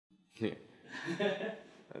Yeah.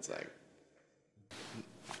 That's like,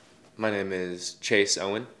 my name is Chase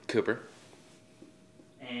Owen Cooper.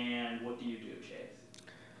 And what do you do, Chase?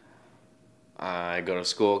 I go to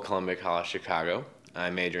school at Columbia College Chicago. I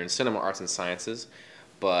major in cinema arts and sciences,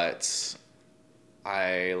 but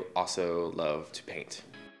I also love to paint.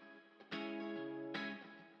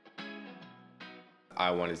 I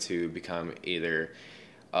wanted to become either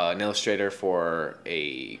an illustrator for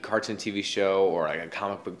a cartoon TV show or like a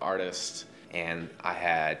comic book artist, and I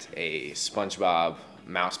had a SpongeBob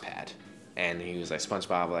mouse pad, and he was like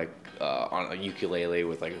SpongeBob like on a ukulele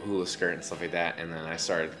with like a hula skirt and stuff like that, and then I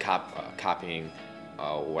started copying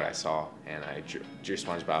what I saw, and I drew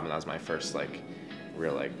SpongeBob, and that was my first like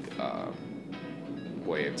real like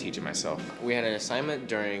way of teaching myself. We had an assignment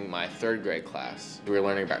during my 3rd grade class. We were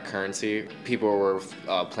learning about currency. People were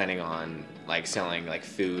planning on like selling like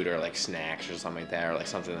food or like snacks or something like that, or like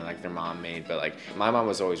something that like their mom made, but like my mom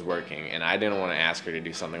was always working and I didn't want to ask her to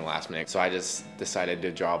do something last minute, so I just decided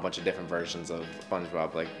to draw a bunch of different versions of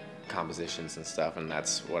SpongeBob, like compositions and stuff, and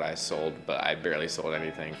that's what I sold, but I barely sold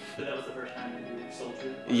anything. So that was the first time you sold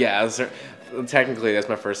your art? Yeah, technically that's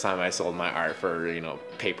my first time I sold my art for, you know,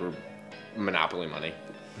 paper Monopoly money.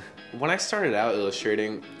 When I started out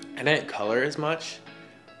illustrating, I didn't color as much,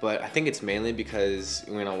 but I think it's mainly because,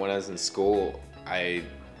 you know, when I was in school, I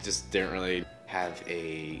just didn't really have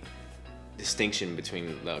a distinction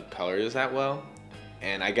between the colors that well.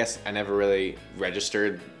 And I guess I never really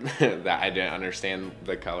registered that I didn't understand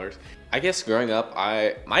the colors. I guess growing up,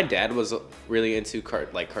 my dad was really into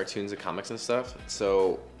cartoons and comics and stuff.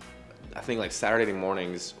 So I think like Saturday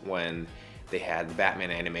mornings when they had the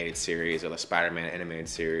Batman animated series or the Spider-Man animated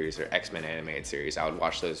series or X-Men animated series, I would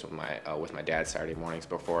watch those with my dad Saturday mornings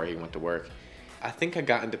before he went to work. I think I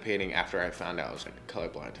got into painting after I found out I was like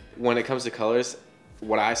colorblind. When it comes to colors,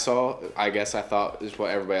 what I saw, I guess I thought is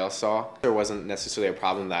what everybody else saw. There wasn't necessarily a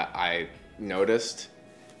problem that I noticed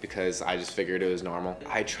because I just figured it was normal.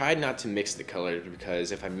 I tried not to mix the colors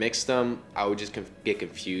because if I mixed them, I would just get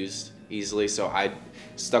confused easily, so I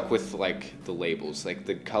stuck with like the labels. Like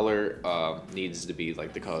the color needs to be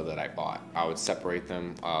like the color that I bought. I would separate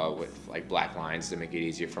them with like black lines to make it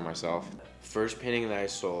easier for myself. First painting that I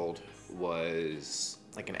sold was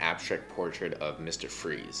like an abstract portrait of Mr.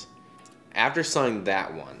 Freeze. After selling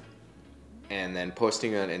that one and then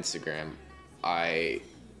posting it on Instagram, I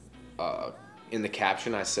in the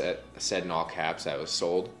caption I said in all caps that it was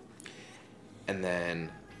sold. And then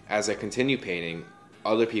as I continued painting,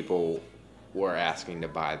 other people were asking to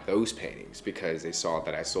buy those paintings because they saw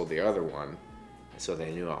that I sold the other one, so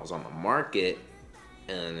they knew I was on the market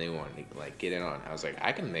and they wanted to like get in on it. I was like,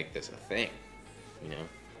 I can make this a thing, you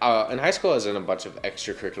know. In high school, I was in a bunch of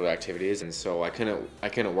extracurricular activities, and so I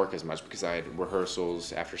couldn't work as much because I had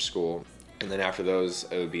rehearsals after school, and then after those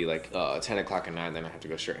it would be like 10 o'clock at night, then I have to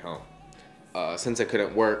go straight home. Since I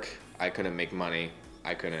couldn't work, I couldn't make money,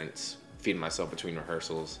 I couldn't feed myself between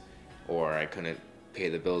rehearsals, or I couldn't pay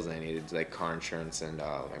the bills that I needed, like car insurance and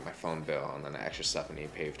like my phone bill, and then the extra stuff I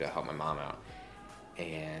needed to pay to help my mom out.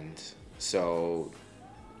 And so,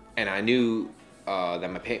 and I knew that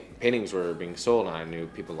my paintings were being sold, and I knew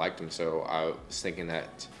people liked them, so I was thinking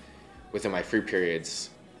that within my free periods,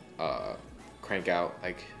 crank out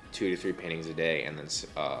like 2 to 3 paintings a day and then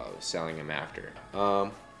selling them after.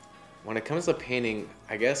 When it comes to painting,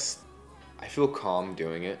 I guess I feel calm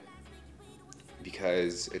doing it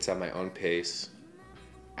because it's at my own pace.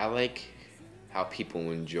 I like how people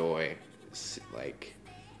enjoy like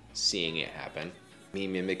seeing it happen. Me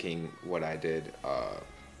mimicking what I did,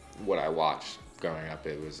 what I watched growing up,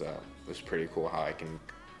 it was pretty cool how I can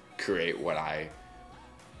create what I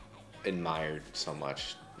admired so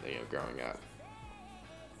much, you know, growing up,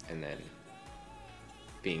 and then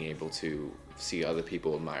being able to see other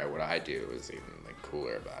people admire what I do is even like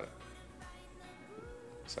cooler about it.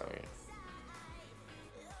 So yeah.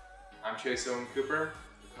 I'm Chase Owen Cooper,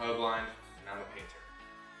 colorblind, and I'm a painter.